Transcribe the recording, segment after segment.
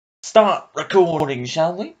start recording,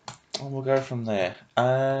 shall we? And we'll go from there.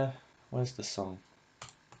 Where's the song?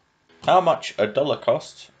 How Much a Dollar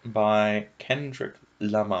Cost by Kendrick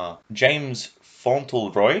Lamar, James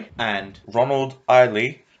Fauntleroy, and Ronald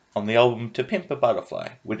Eiley on the album To Pimp a Butterfly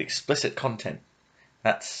with explicit content.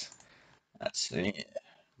 That's yeah,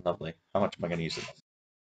 lovely. How much am I going to use it?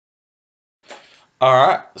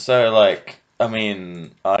 Alright, so I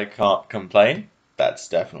mean, I can't complain. That's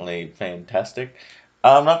definitely fantastic.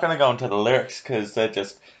 I'm not going to go into the lyrics because they're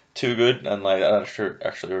just too good and that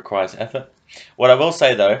actually requires effort. What I will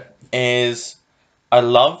say though is I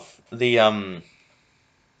love the I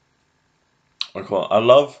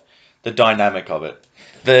love the dynamic of it.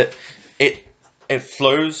 The it it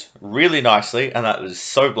flows really nicely, and that was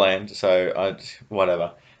so bland. So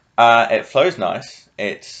whatever. It flows nice.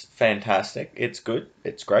 It's fantastic. It's good.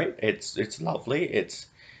 It's great. It's lovely. It's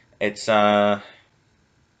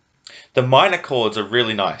the minor chords are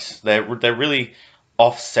really nice. They're really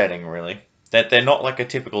offsetting. Really, they're not like a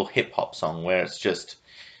typical hip hop song where it's just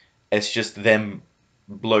them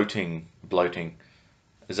bloating.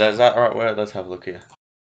 Is that the right word? Let's have a look here.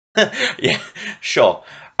 Yeah, sure.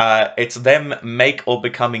 It's them make or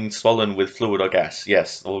becoming swollen with fluid or gas.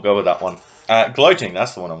 Yes, we'll go with that one. Gloating,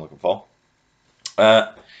 that's the one I'm looking for.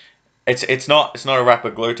 Uh, it's not a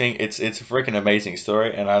rapper gloating. It's a freaking amazing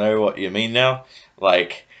story, and I know what you mean now.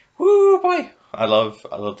 Like, whoo boy, I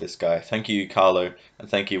love this guy. Thank you, Carlo, and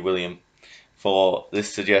thank you, William, for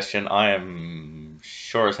this suggestion. I am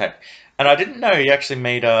sure as heck. And I didn't know he actually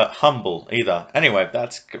made a Humble either. Anyway,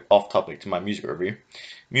 that's off topic to my music review.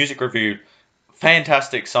 Music review,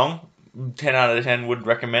 fantastic song. 10 out of 10 would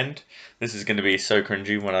recommend. This is going to be so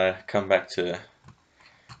cringy when I come back to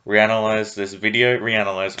reanalyze this video.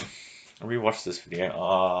 Rewatch this video.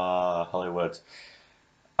 Ah, holy words.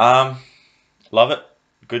 Love it.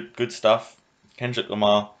 Good stuff. Kendrick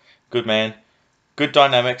Lamar, good man. Good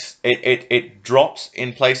dynamics. It drops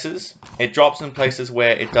in places. It drops in places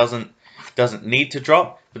where it doesn't need to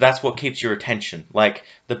drop, but that's what keeps your attention. Like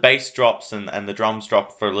the bass drops and the drums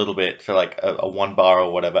drop for a little bit for like a one bar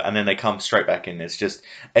or whatever, and then they come straight back in. It's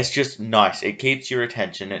just nice. It keeps your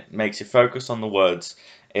attention. It makes you focus on the words.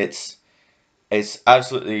 It's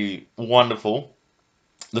absolutely wonderful.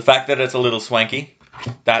 The fact that it's a little swanky,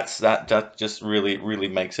 that just really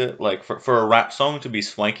makes it. Like for a rap song to be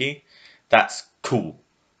swanky, that's cool.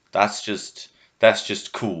 That's just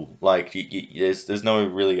cool. Like there's no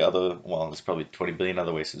really other. Well, there's probably 20 billion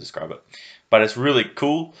other ways to describe it, but it's really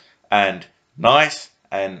cool and nice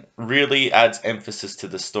and really adds emphasis to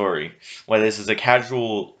the story. Where this is a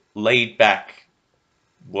casual, laid back,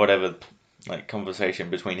 whatever, like conversation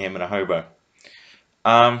between him and a hobo.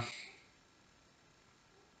 Um,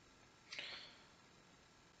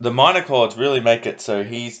 the minor chords really make it so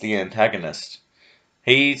he's the antagonist.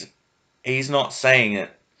 He's he's not saying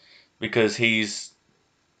it because he's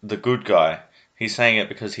the good guy. He's saying it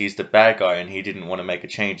because he's the bad guy and he didn't want to make a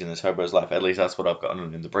change in this hobo's life. At least that's what I've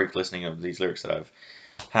gotten in the brief listening of these lyrics that I've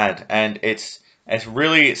had. And it's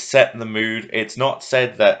really set the mood. It's not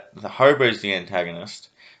said that the hobo's the antagonist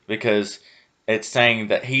because it's saying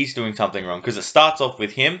that he's doing something wrong. Because it starts off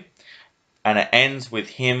with him and it ends with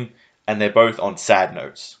him and they're both on sad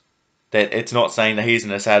notes. That it's not saying that he's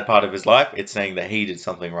in a sad part of his life, it's saying that he did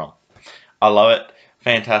something wrong. I love it.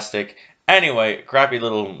 Fantastic. Anyway, crappy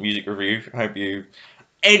little music review. Hope you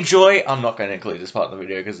enjoy. I'm not going to include this part in the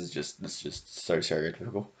video because it's just so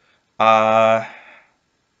stereotypical.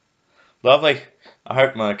 Lovely. I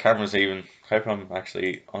hope my camera's even. Hope I'm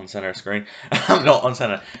actually on center screen. I'm not on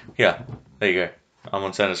center. Here, there you go. I'm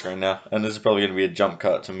on center screen now, and this is probably going to be a jump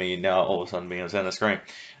cut to me now all of a sudden being on center screen.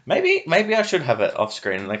 Maybe I should have it off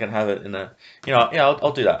screen and I can have it in a, yeah,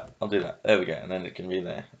 I'll do that. I'll do that. There we go, and then it can be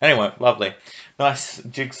there. Anyway, lovely, nice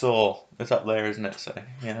jigsaw. It's up there, isn't it? So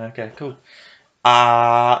yeah, okay, cool.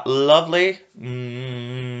 Lovely.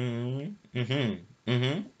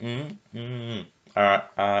 All right.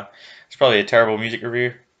 It's probably a terrible music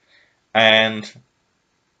review, and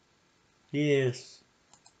yes,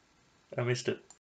 I missed it.